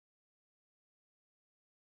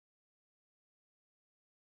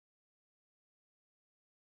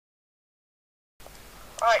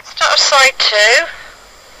Right, start of side 2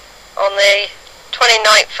 on the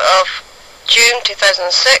 29th of June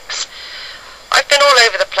 2006. I've been all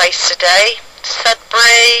over the place today.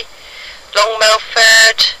 Sudbury, Long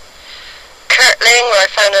Melford, Carlton, where I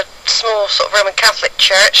found a small sort of Roman Catholic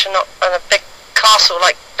church and a big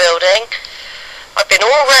castle-like building. I've been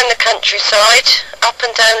all around the countryside, up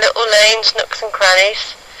and down little lanes, nooks and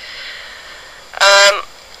crannies.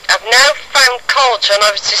 I've now found Carlton.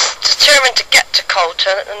 I was just determined to get to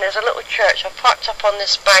Carlton, and there's a little church. I've parked up on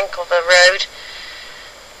this bank of the road.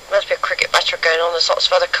 Must be a cricket match going on. There's lots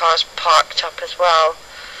of other cars parked up as well.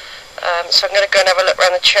 So I'm going to go and have a look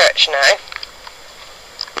around the church now.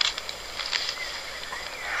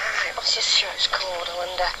 Right, what's this church called, I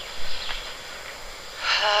wonder?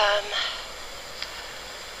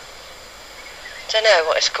 Don't know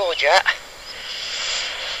what it's called yet.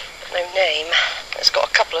 No name. It's got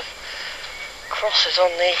a couple of crosses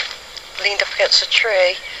on the leaned up against a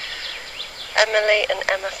tree. Emily and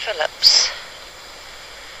Emma Phillips.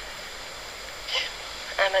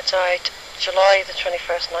 Emma died July the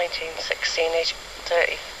 21st, 1916, age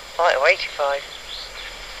 85.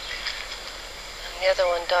 And the other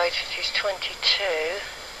one died, she was 22,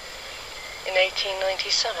 in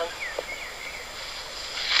 1897.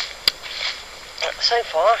 So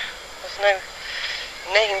far, there's no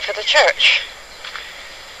name for the church,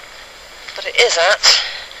 but it is at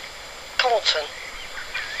Carlton,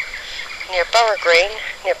 near Borough Green,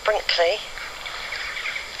 near Brinkley.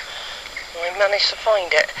 I managed to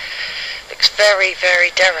find it. Looks very,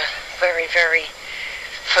 very very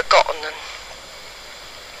forgotten and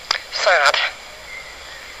sad,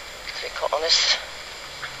 to be quite honest.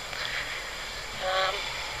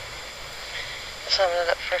 Just having a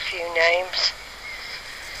look for a few names.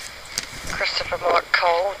 Christopher Mark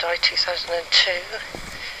Cole, died 2002,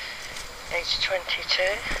 age 22.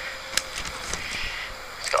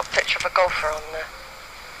 He's got a picture of a golfer on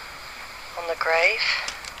the grave.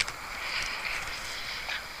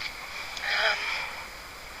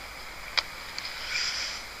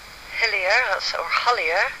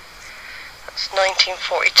 Hullier, that's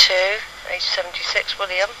 1942, age 76,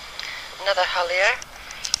 William. Another Hullier,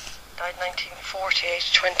 died 1940,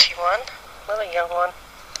 age 21, another young one.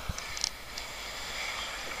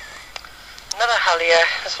 Another Hullier,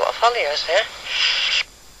 there's a lot of Hulliers here.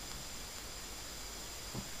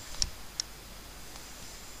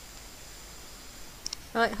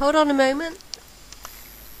 Right, hold on a moment.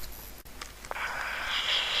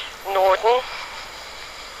 Norden,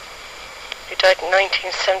 who died in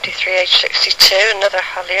 1973, age 62, another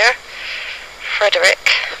Hullier.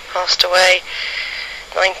 Frederick, passed away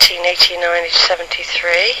 1989, age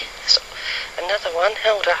 73. So, another one,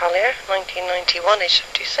 Hilda Hullier, 1991, age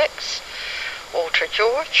 76. Walter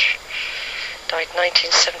George, died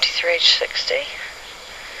 1973, age 60.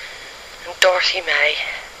 And Dorothy May,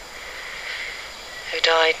 who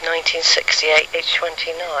died 1968, age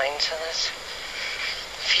 29. So there's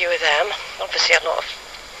a few of them. Obviously a lot of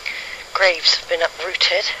graves have been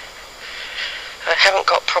uprooted. I haven't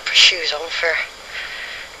got proper shoes on for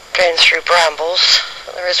going through brambles.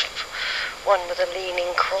 There is one with a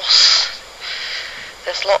leaning cross.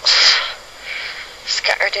 There's lots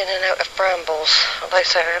scattered in and out of brambles. Like I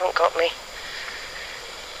say, I haven't got me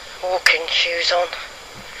walking shoes on.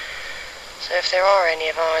 So if there are any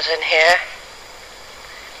of ours in here,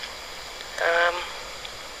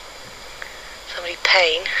 somebody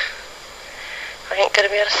paying, I ain't going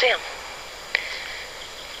to be able to see them.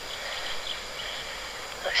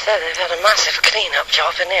 Like I said, they've had a massive clean-up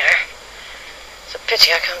job in here. It's a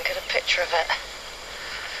pity I can't get a picture of it.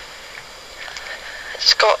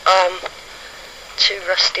 It's got two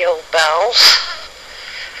rusty old bells.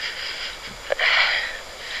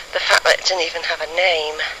 The fact that it didn't even have a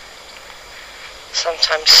name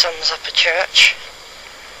sometimes sums up a church.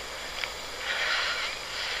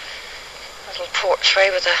 A little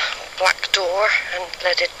portray with a black door and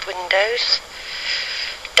leaded windows.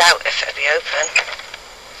 Doubt if it'll be open.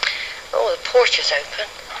 Oh, the porch is open.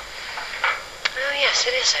 Oh yes,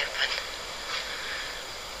 it is open.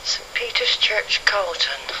 St. Peter's Church,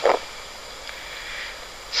 Carlton.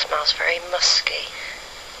 Smells very musky.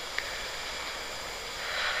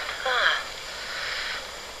 Ah,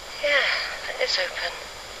 yeah, it is open.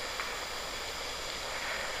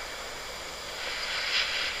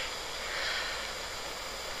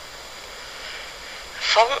 A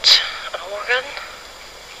font, an organ.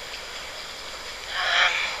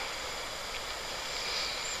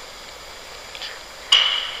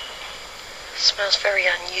 Smells very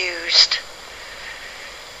unused.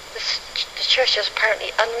 The church is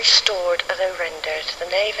apparently unrestored, although rendered. The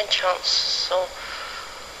nave and chancel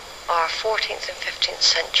are 14th and 15th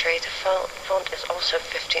century. The font is also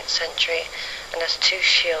 15th century and has two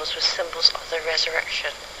shields with symbols of the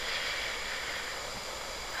resurrection.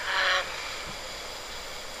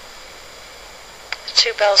 The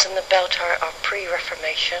two bells in the bell tower are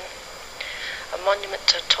pre-Reformation. A monument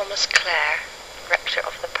to Thomas Clare, rector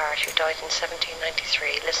of the parish, who died in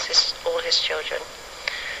 1793, lists all his children,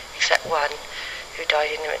 except one, who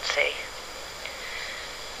died in infancy.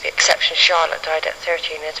 The exception, Charlotte, died at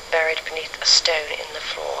 13 and is buried beneath a stone in the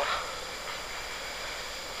floor.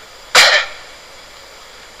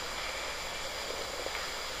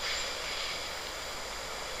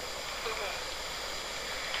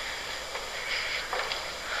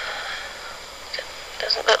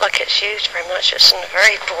 Doesn't look like it's used very much. It's in a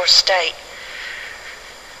very poor state.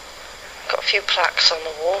 Got a few plaques on the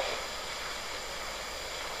wall.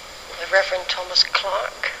 The Reverend Thomas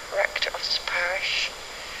Clark, rector of this parish,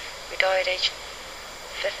 who died aged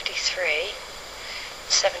 53,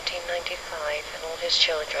 1795, and all his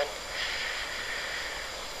children,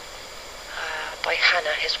 by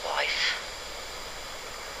Hannah, his wife.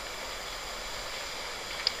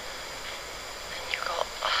 And you've got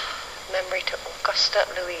memory to Augusta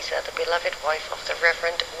Louisa, the beloved wife of the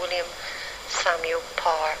Reverend William Samuel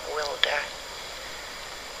Parr Wilder.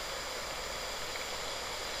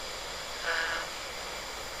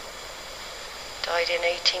 Died in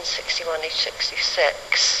 1861, age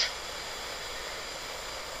 66.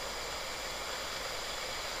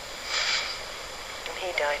 And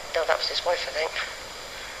he died, no, that was his wife, I think.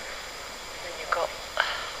 And then you've got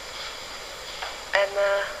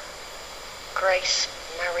Emma Grace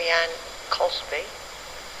Marianne Cosby.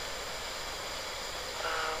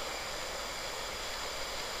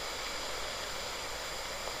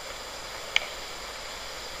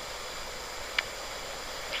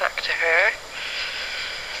 Plaque to her.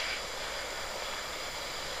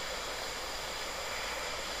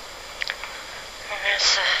 And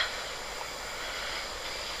there's a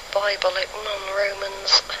Bible open on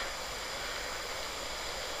Romans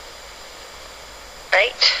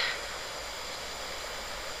 8.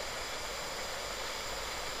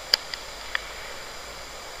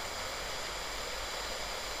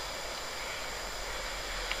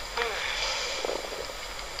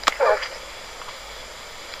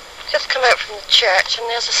 Just come out from the church and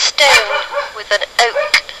there's a stone with an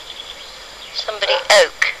oak, somebody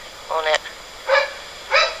oak on it.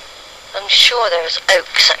 I'm sure there was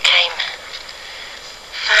oaks that came,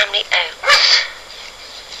 family oaks.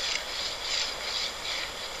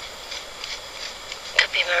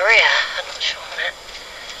 Could be Maria, I'm not sure on it.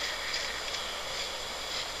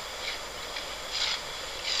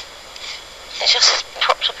 It just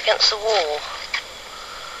propped up against the wall.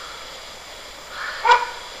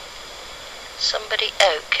 Somebody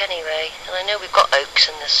oak anyway, and I know we've got oaks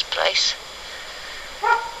in this place.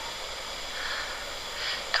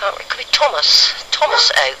 It could be Thomas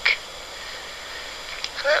Oak.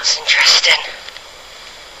 That's interesting.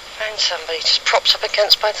 Found somebody just propped up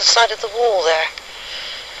against by the side of the wall there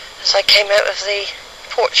as I came out of the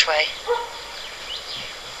porchway.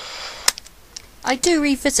 I do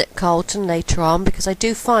revisit Carlton later on because I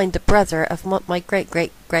do find the brother of my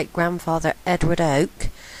great-great-great-grandfather Edward Oak.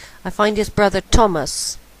 I find his brother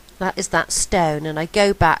Thomas, that is that stone, and I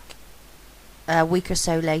go back a week or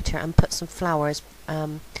so later and put some flowers,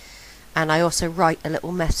 and I also write a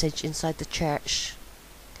little message inside the church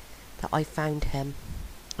that I found him.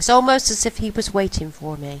 It's almost as if he was waiting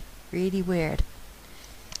for me. Really weird.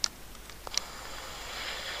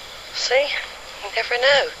 See? You never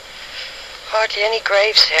know. Hardly any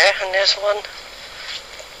graves here, and there's one,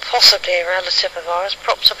 possibly a relative of ours,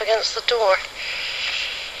 propped up against the door.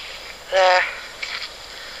 There.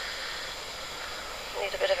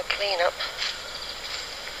 Need a bit of a clean up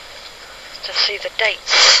to see the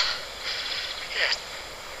dates. Yeah,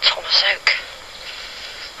 Thomas Oak.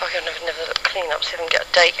 I can never look clean up, see if I can get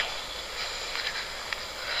a date.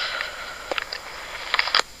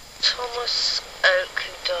 Thomas Oak,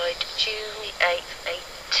 who died June the 8th,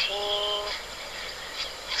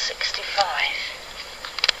 1865.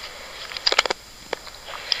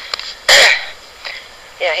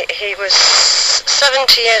 Yeah, he was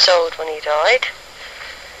 70 years old when he died.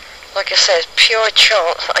 Like I said, pure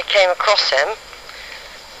chance that I came across him.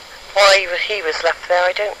 Why he was left there,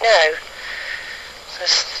 I don't know.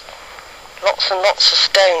 There's lots and lots of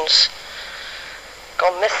stones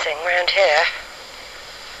gone missing round here.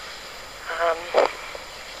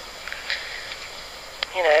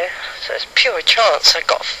 You know, so it's pure chance I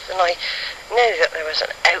got, and I knew that there was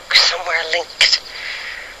an oak somewhere linked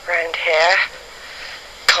round here.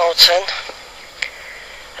 Carlton.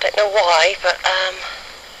 I don't know why, but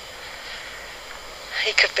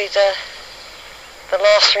he could be the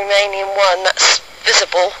last remaining one that's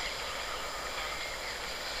visible,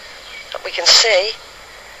 that we can see.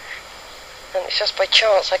 And it's just by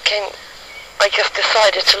chance I just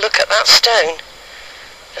decided to look at that stone.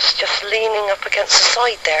 Just leaning up against the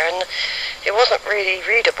side there, and it wasn't really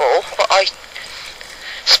readable, but I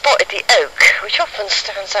spotted the oak, which often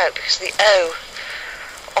stands out because the O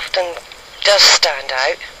often does stand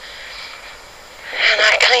out, and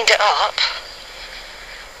I cleaned it up,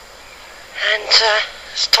 and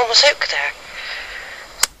there's Thomas Oak there.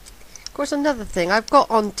 Of course, another thing, I've got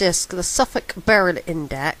on disc the Suffolk Burial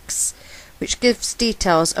Index, which gives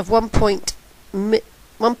details of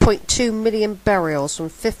 1.2 million burials from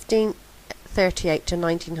 1538 to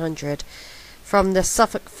 1900 from the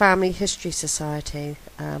Suffolk Family History Society.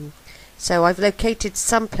 So I've located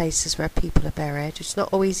some places where people are buried. It's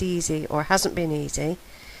not always easy, or hasn't been easy.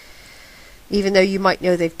 Even though you might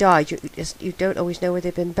know they've died, you don't always know where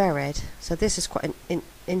they've been buried. So this is quite an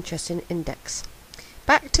interesting index.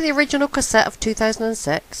 Back to the original cassette of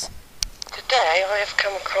 2006. Today I have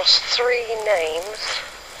come across 3 names: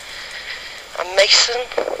 a mason,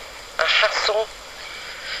 a hassle,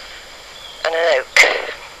 and an oak.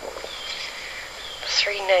 The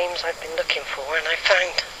 3 names I've been looking for, and I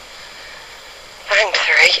found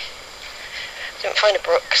 3. Didn't find a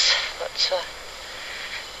Brooks, but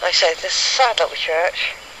like I said, this sad little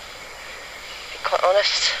church, to be quite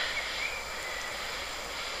honest.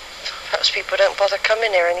 Perhaps people don't bother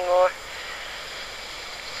coming here anymore.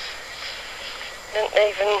 Don't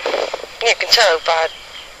even, you can tell how bad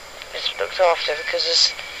it's looked after, because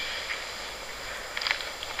there's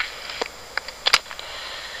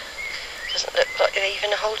doesn't look like they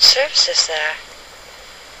even hold services there.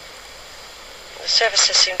 The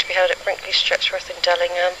services seem to be held at Brinkley, Stretchworth in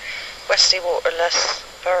Dellingham, Wesley Waterless,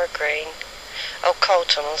 Borough Green,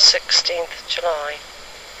 Carlton on 16th of July.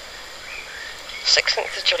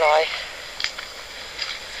 16th of July.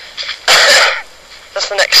 That's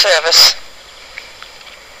the next service.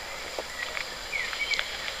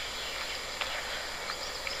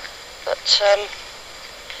 But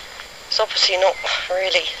it's obviously not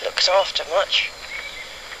really looked after much.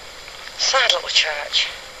 Sad little church.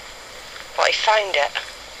 But I found it,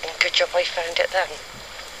 and good job I found it then.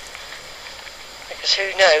 Because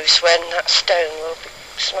who knows when that stone will be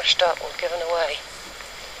smashed up or given away.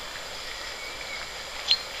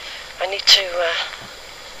 I need to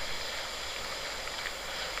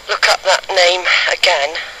look up that name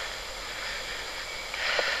again.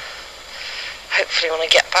 Hopefully when I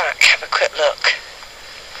get back, have a quick look.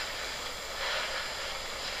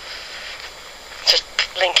 Just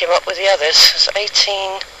link him up with the others. It's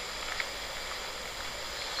 18...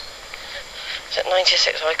 Is it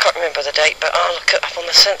 96? Well, I can't remember the date, but I'll look it up on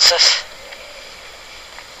the census.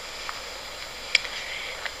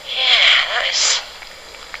 Yeah, that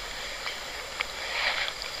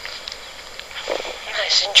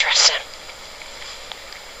is interesting.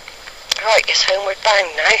 Right, it's homeward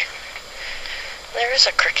bound now. There is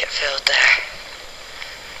a cricket field there.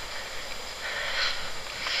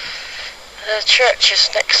 The church is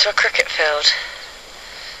next to a cricket field,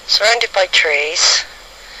 surrounded by trees.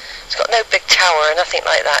 It's got no big tower or nothing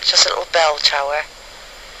like that, just a little bell tower.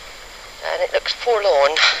 And it looks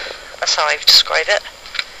forlorn, that's how I've described it.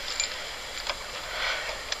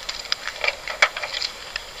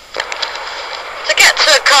 To get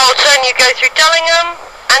to Carlton, you go through Dellingham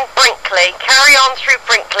and Brinkley. Carry on through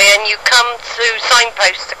Brinkley and you come to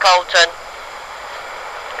signpost to Carlton.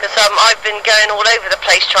 Because I've been going all over the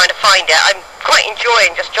place trying to find it. I'm quite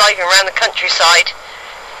enjoying just driving around the countryside.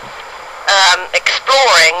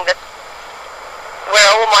 Exploring where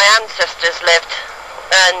all my ancestors lived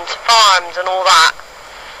and farms and all that.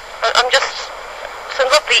 It's a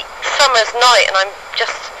lovely summer's night and I'm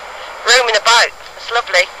just roaming about. It's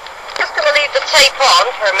lovely. Just going to leave the tape on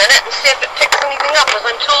for a minute and see if it picks anything up as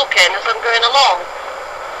I'm talking, as I'm going along.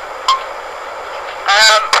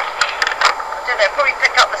 I don't know, probably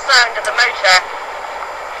pick up the sound of the motor.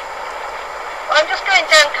 Well, I'm just going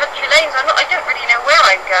down country lanes. I don't really know where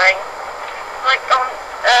I'm going. Like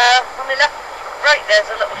on the left, right, there's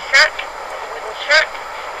a little shack, a wooden shack,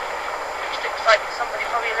 which looks like somebody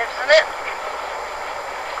probably lives in it.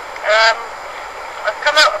 I've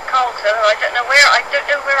come out of Carlton and I don't know where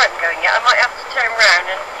I'm going yet. I might have to turn round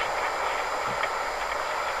and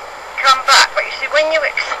come back. But you see, when you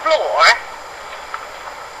explore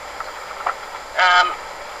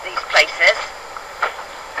these places,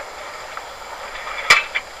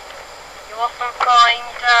 you often find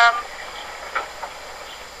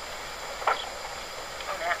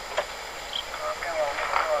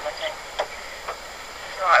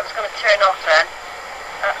Right, I was going to turn off then.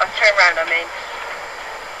 round, I mean. I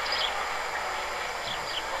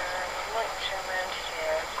might turn round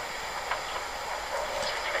here. It's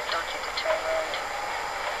just a bit dodgy to turn round.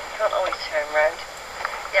 Can't always turn round.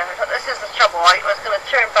 Yeah, this is the trouble. I was going to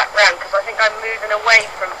turn back round because I think I'm moving away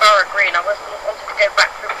from Borough Green. I wasn't wanting to go back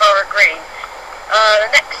through Borough Green. The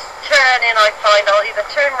next turn in I find I'll either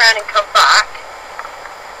turn round and come back,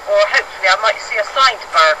 or hopefully I might see a sign to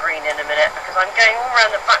Borough Green in a minute, because I'm going all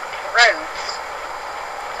around the back roads.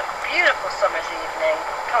 It's a beautiful summer's evening.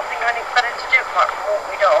 Can't think of anything better to do apart from walk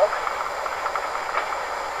my dog.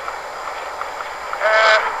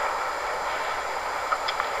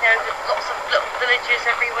 You know, there's lots of little villages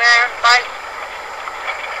everywhere about.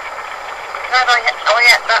 Glad I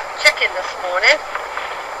ate that chicken this morning.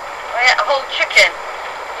 I ate a whole chicken.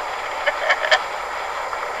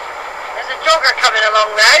 There's a jogger coming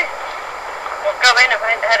along now. Or going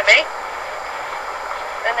ahead of me.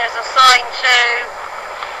 Then there's a sign to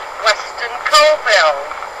Western Colville,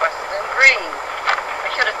 Western Green. I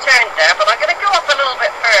should have turned there, but I'm going to go up a little bit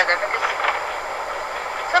further because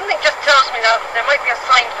something just tells me that there might be a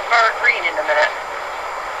sign for Borough Green in a minute.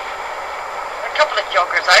 There's a couple of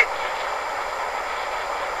joggers out.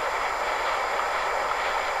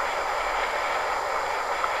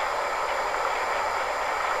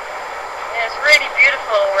 Yeah, it's really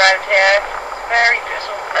beautiful around here. It's very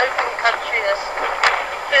beautiful, open country. There's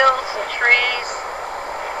fields and trees.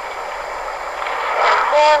 There's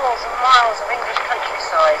miles and miles of English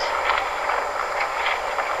countryside.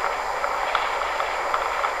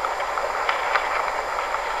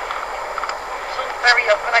 Very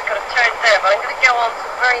up, and I could have turned there, but I'm going to go on to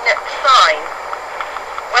the very next sign,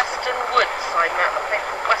 Western Woods. I'm at the place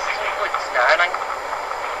called Western Woods now, and I'm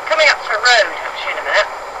coming up to a road actually in a minute.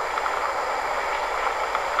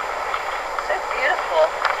 So beautiful.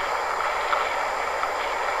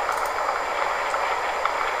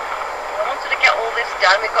 I wanted to get all this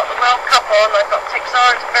done. We've got the World Cup on. I've got to take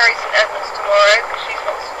Zara to Bury St Edmunds tomorrow because she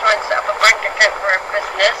wants to try and set up a bank account for her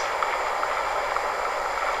business.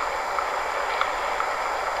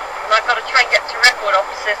 I've got to try and get to record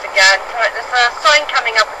offices again. There's a sign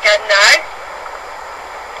coming up again now.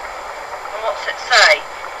 And what's it say?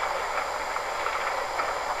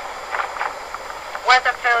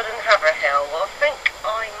 Weatherfield and Haverhill. Well, I think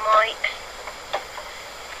I might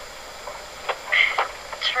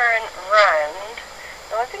turn round.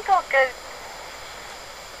 No, I think I'll go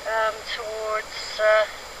towards...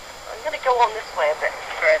 I'm going to go on this way a bit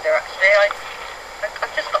further actually.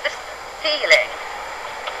 I've just got this feeling.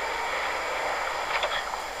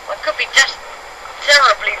 I could be just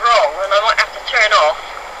terribly wrong and I might have to turn off.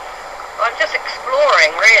 I'm just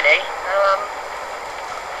exploring really,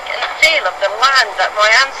 getting a feel of the land that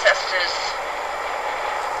my ancestors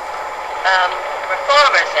were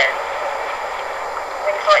farmers in,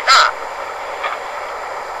 things like that.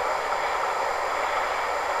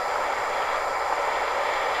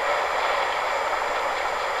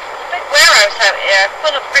 There's a big warehouse out here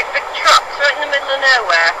full of big trucks right in the middle of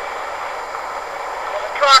nowhere.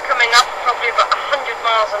 Car coming up probably about 100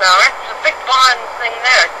 miles an hour. There's a big barn thing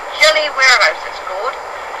there, Jelly Warehouse it's called.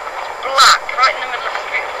 It's black, right in the middle of the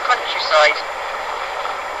beautiful countryside.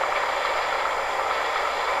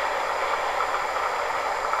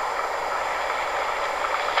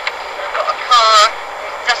 I've got a car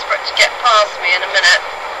who's desperate to get past me in a minute.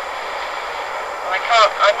 And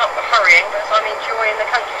I'm not hurrying because I'm enjoying the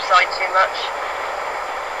countryside too much.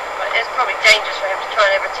 But it is probably dangerous for him to try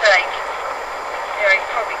and overtake. Yeah, he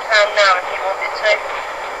probably can now if he wanted to.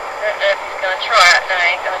 I don't know if he's going to try it. No,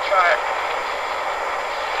 he ain't going to try it.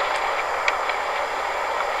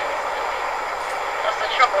 That's the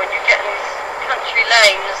trouble when you get in these country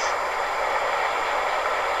lanes.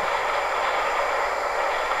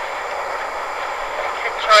 He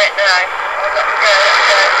could try it now. I'll let him go,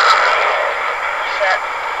 Set.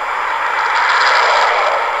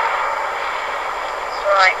 That's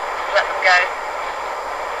right, let them go.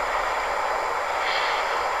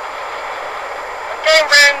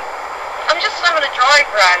 Going round, I'm just having a drive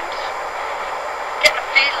round, getting a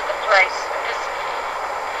feel of the place, because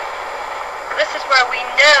this is where we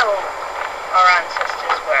know our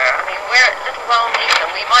ancestors were. I mean, we're at Little Wellmeaton,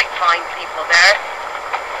 we might find people there.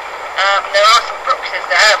 There are some Brookses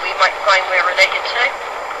there we might find we're related to.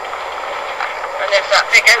 And there's that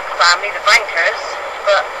big Oak family, the bankers,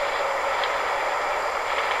 but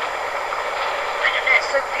I don't know,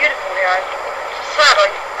 it's so beautiful here. It's sad I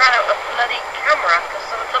ran out of bloody camera because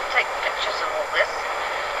I would love to take pictures of all this.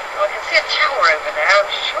 Oh, I can see a tower over there. I'm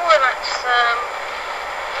sure that's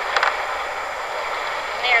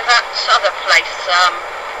near that other place I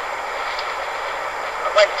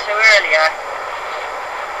went to earlier.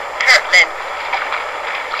 Carlton,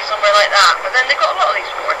 somewhere like that. But then they've got a lot of these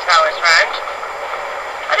water towers round.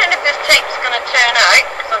 I don't know if this tape's going to turn out,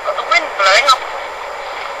 because I've got the wind blowing off.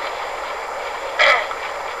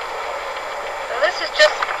 So this is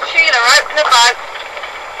just Sheila out and about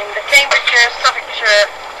in the Cambridgeshire, Suffolkshire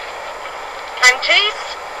counties,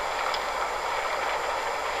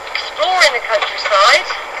 exploring the countryside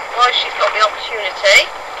while she's got the opportunity.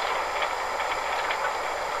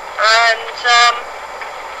 And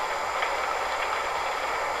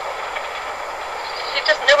she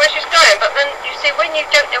doesn't know where she's going, but then you see, when you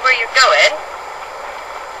don't know where you're going,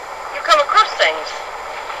 you come across things.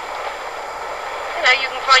 You know, you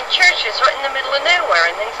can find churches right in the middle of nowhere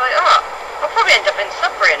and things like that. I'll probably end up in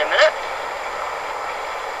Sudbury in a minute.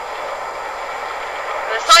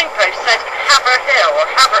 The signpost said Haver Hill, or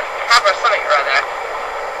Haver something or other.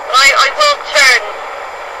 But I will turn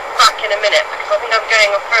back in a minute, because I think I'm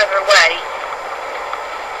going further away.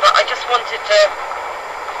 But I just wanted to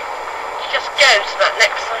just go to that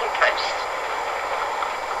next signpost,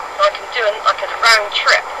 so I can do like a round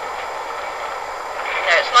trip. You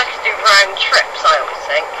know, it's nice to do round trips, I always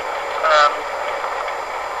think.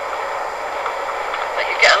 But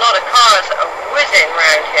you get a lot of cars that are whizzing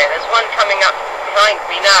round here. There's one coming up behind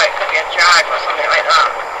me now. It could be a Jag or something like that.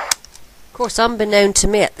 Of course, unbeknown to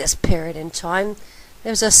me at this period in time,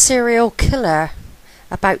 there's a serial killer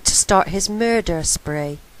about to start his murder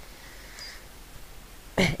spree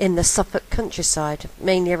in the Suffolk countryside,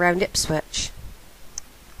 mainly around Ipswich.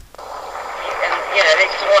 And, you know, they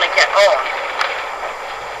just want to get on.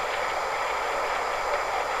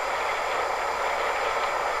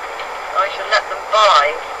 I should let them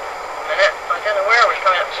by a minute. I don't know where we're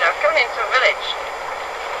coming up to now. We're coming into a village.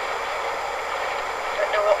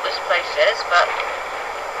 Don't know what this place is, but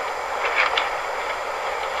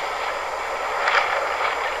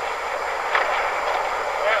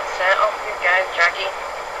that's it. Off you go, Jaggy.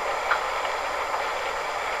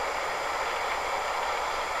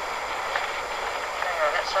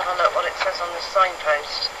 Let's have a look what it says on the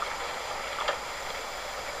signpost.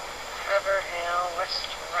 Haver Hill, West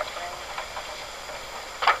Rutland.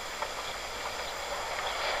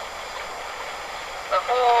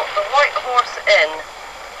 The White Horse Inn.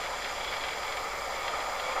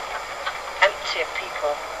 Empty of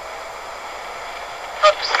people.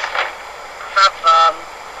 Pubs have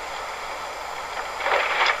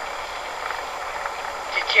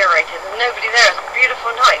deteriorated. There's nobody there. It's a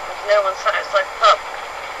beautiful night. There's no one sat outside the pub.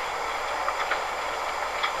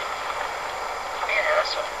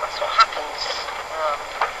 That's what happens.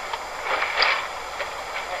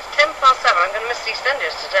 It's 7:10. I'm going to miss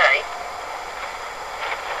EastEnders today.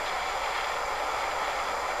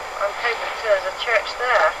 I'm hoping there's a church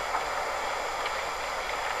there.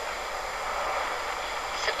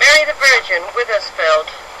 St Mary the Virgin, Withersfield.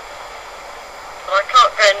 But I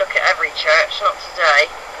can't go and look at every church, not today.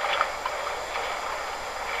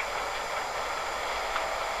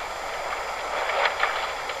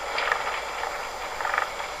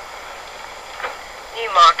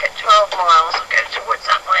 Newmarket, 12 miles. I'll go towards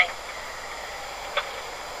that way.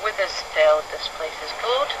 Withersfield, this place is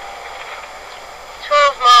called.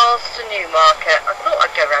 12 miles to Newmarket. I thought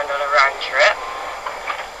I'd go round on a round trip.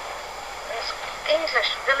 There's English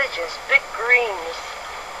villages, big greens.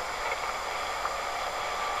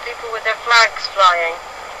 People with their flags flying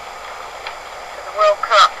for the World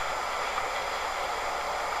Cup.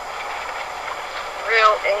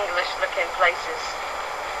 Real English looking places.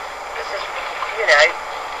 This is, you know,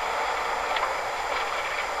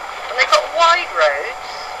 and they've got wide roads,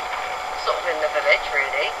 sort of in the village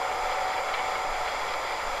really.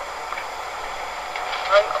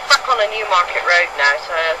 I'm back on a Newmarket road now,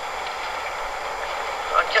 so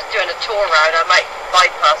I'm just doing a tour round. I might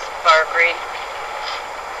bypass Borough Green.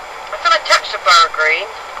 I feel attached to Borough Green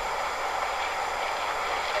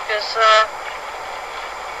because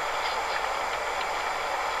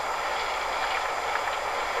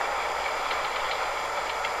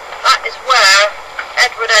that is where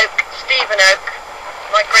Edward Oak, Stephen Oak,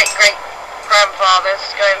 my great-great-grandfathers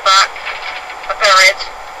going back, are buried.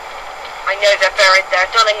 I know they're buried there.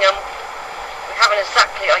 Dullingham, we haven't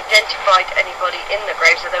exactly identified anybody in the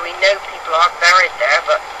graves, although we know people are buried there,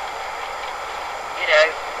 but, you know,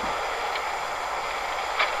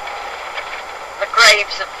 the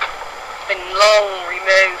graves have been long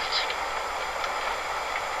removed.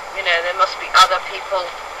 You know, there must be other people.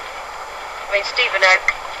 I mean, Stephen Oak,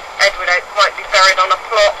 Edward Oak might be buried on a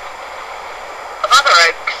plot of other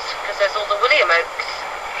oaks, because there's all the William Oaks.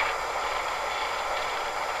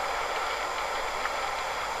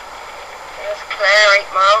 There's Clare,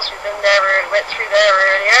 8 miles. We've been there, went through there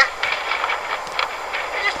earlier.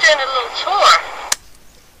 We're just doing a little tour.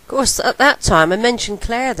 Of course, at that time I mentioned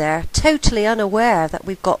Claire there, totally unaware that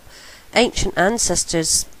we've got ancient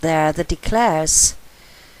ancestors there, the De Clares,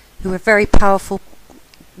 who were very powerful,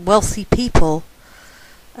 wealthy people,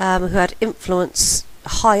 who had influence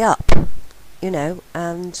high up, and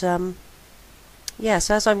yeah,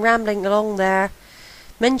 so as I'm rambling along there,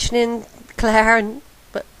 mentioning Claire,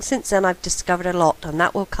 but since then I've discovered a lot, and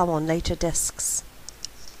that will come on later discs.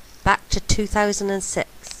 Back to 2006.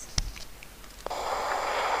 I'm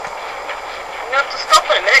going to have to stop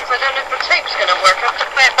in a minute because I don't know if the tape's going to work. I have to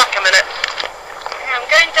play it back a minute. Okay, I'm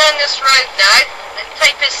going down this road now. The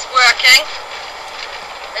tape is working.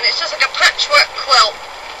 And it's just like a patchwork quilt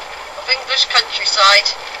of English countryside.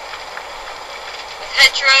 With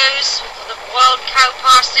hedgerows, with the wild cow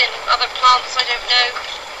parsing, other plants I don't know.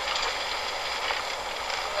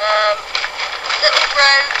 Little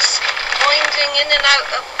roads winding in and out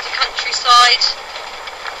of the countryside.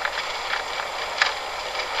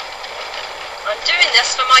 I'm doing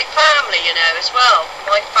this for my family, as well.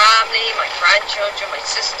 My family, my grandchildren, my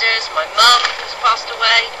sisters, my mum who's passed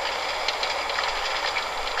away.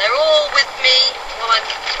 They're all with me while I'm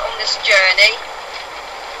on this journey.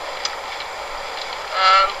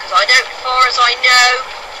 Because I know, as far as I know,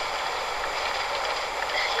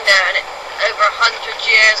 and over 100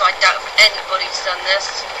 years, I doubt if anybody's done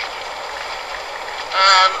this.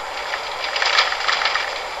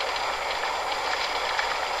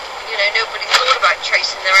 Nobody thought about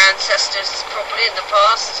tracing their ancestors properly in the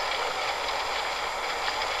past.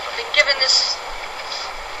 I've been given this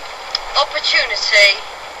opportunity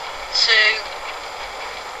to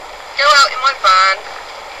go out in my van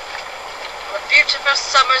on a beautiful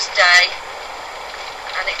summer's day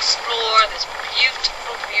and explore this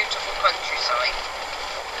beautiful, beautiful countryside.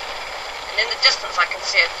 And in the distance I can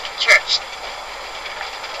see a church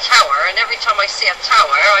tower, and every time I see a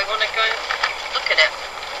tower I want to go look at it.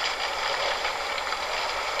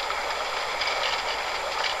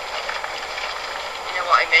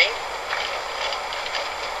 What I mean.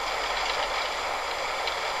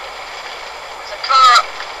 There's a car up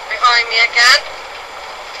behind me again.